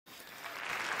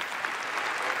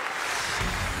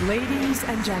Ladies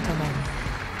and gentlemen,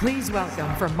 please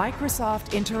welcome from Microsoft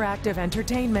Interactive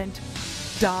Entertainment,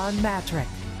 Don Mattrick.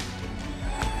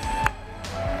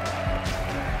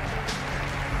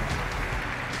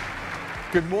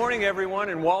 Good morning, everyone,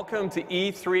 and welcome to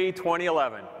E3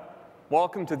 2011.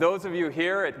 Welcome to those of you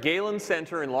here at Galen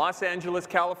Center in Los Angeles,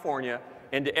 California,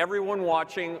 and to everyone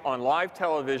watching on live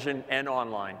television and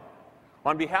online.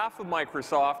 On behalf of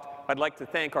Microsoft, I'd like to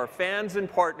thank our fans and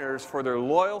partners for their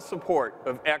loyal support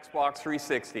of Xbox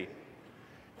 360.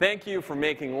 Thank you for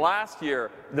making last year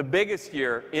the biggest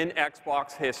year in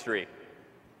Xbox history.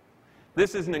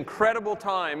 This is an incredible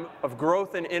time of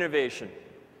growth and innovation,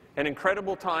 an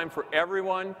incredible time for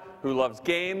everyone who loves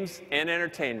games and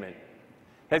entertainment.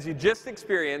 As you just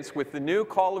experienced with the new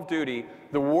Call of Duty,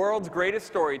 the world's greatest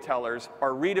storytellers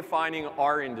are redefining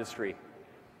our industry.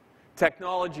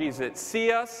 Technologies that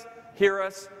see us, hear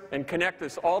us, and connect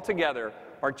us all together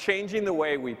are changing the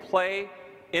way we play,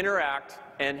 interact,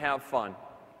 and have fun.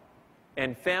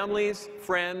 And families,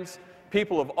 friends,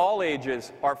 people of all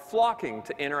ages are flocking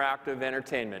to interactive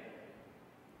entertainment.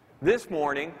 This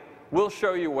morning, we'll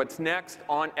show you what's next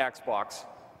on Xbox.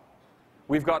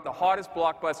 We've got the hottest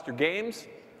blockbuster games.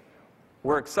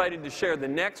 We're excited to share the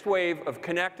next wave of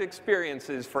Kinect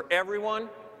experiences for everyone.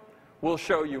 We'll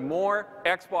show you more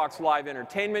Xbox Live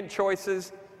entertainment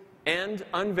choices and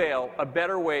unveil a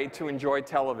better way to enjoy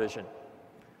television.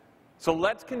 So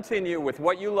let's continue with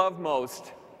what you love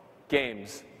most,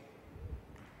 games.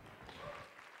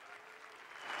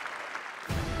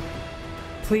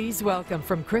 Please welcome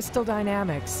from Crystal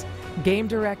Dynamics, Game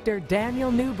Director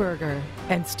Daniel Newberger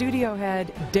and Studio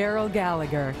Head Daryl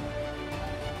Gallagher.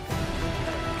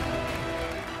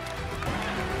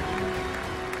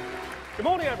 Good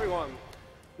morning, everyone.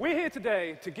 We're here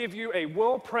today to give you a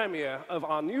world premiere of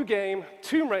our new game,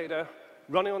 Tomb Raider,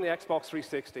 running on the Xbox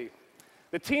 360.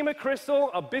 The team at Crystal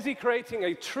are busy creating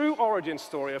a true origin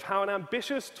story of how an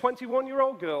ambitious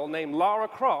 21-year-old girl named Lara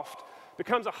Croft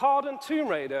becomes a hardened Tomb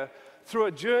Raider through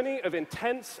a journey of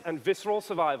intense and visceral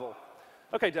survival.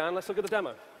 Okay, Dan, let's look at the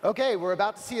demo. Okay, we're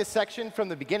about to see a section from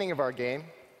the beginning of our game.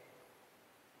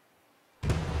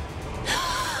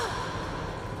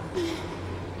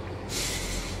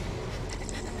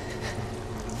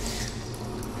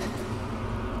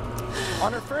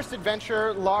 On her first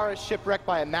adventure, Lara is shipwrecked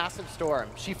by a massive storm.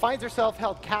 She finds herself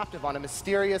held captive on a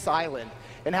mysterious island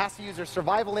and has to use her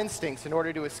survival instincts in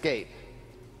order to escape.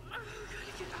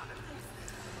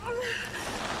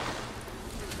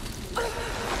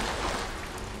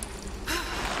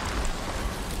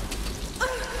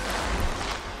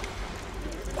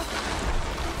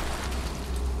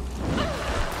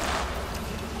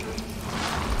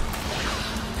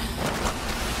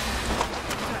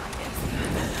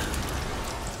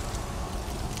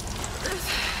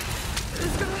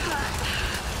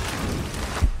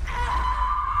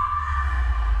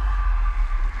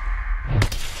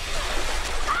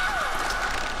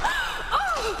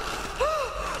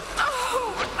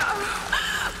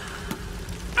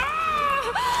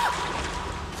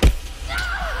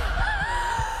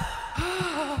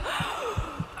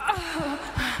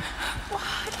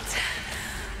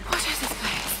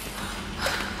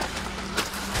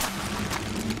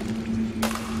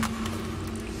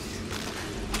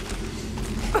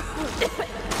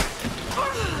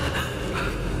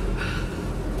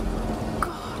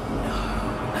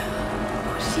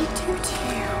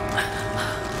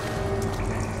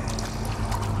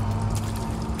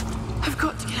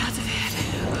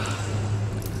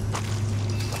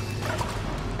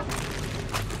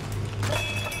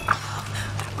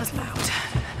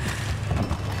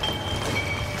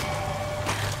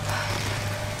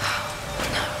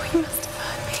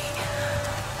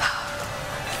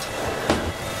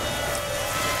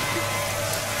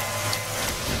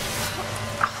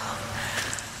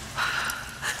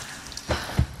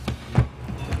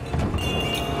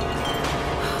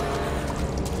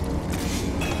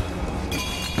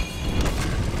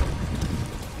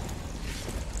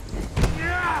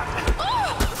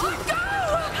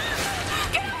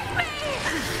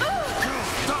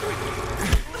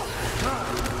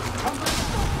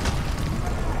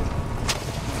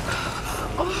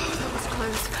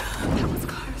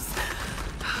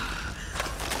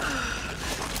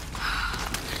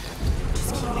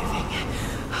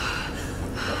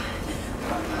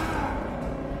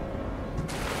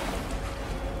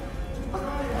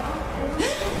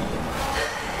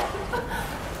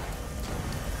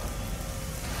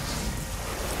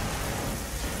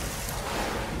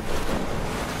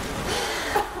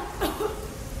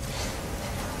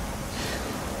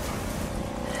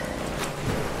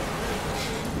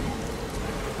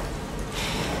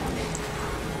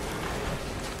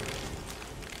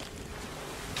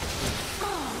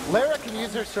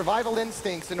 use her survival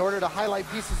instincts in order to highlight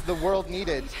pieces of the world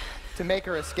needed to make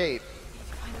her escape.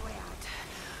 Find a way out.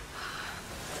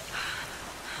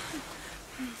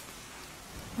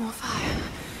 More fire.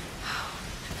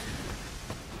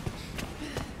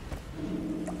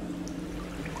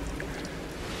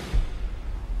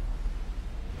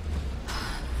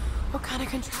 What kind of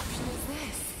contraption is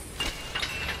this?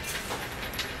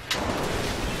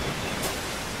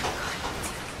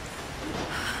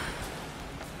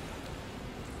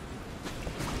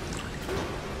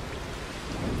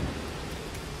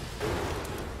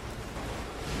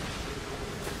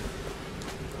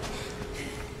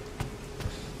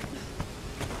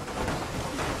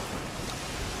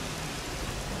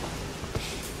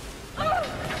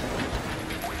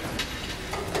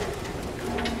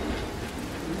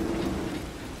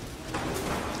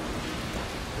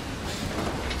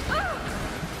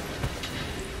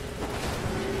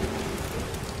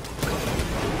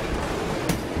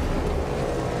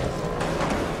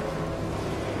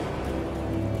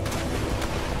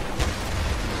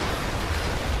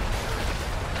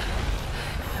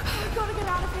 Gotta get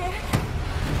out of here.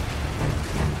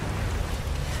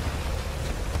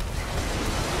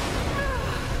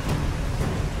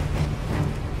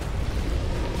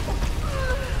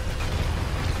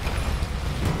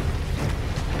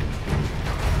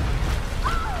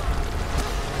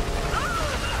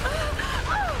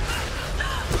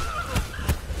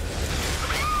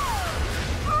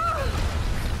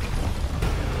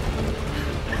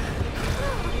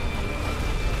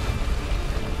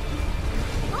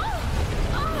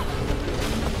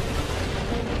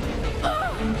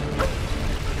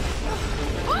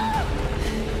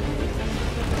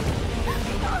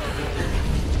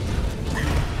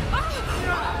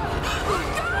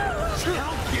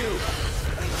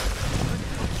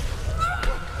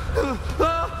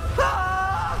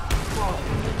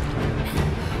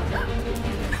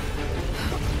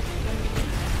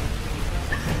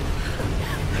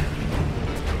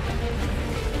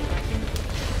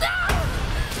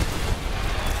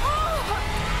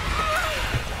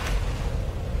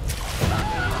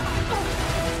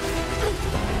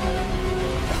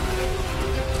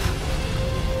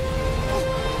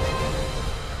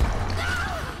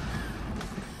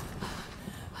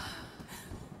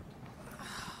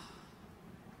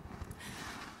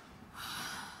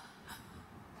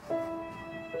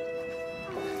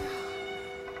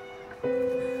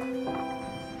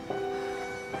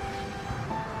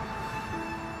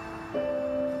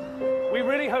 We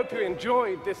really hope you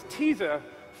enjoyed this teaser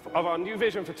of our new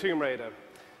vision for Tomb Raider.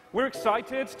 We're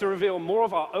excited to reveal more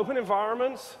of our open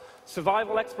environments,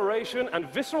 survival exploration, and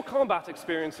visceral combat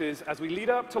experiences as we lead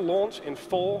up to launch in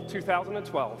fall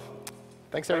 2012.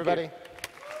 Thanks, everybody.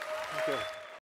 Thank you.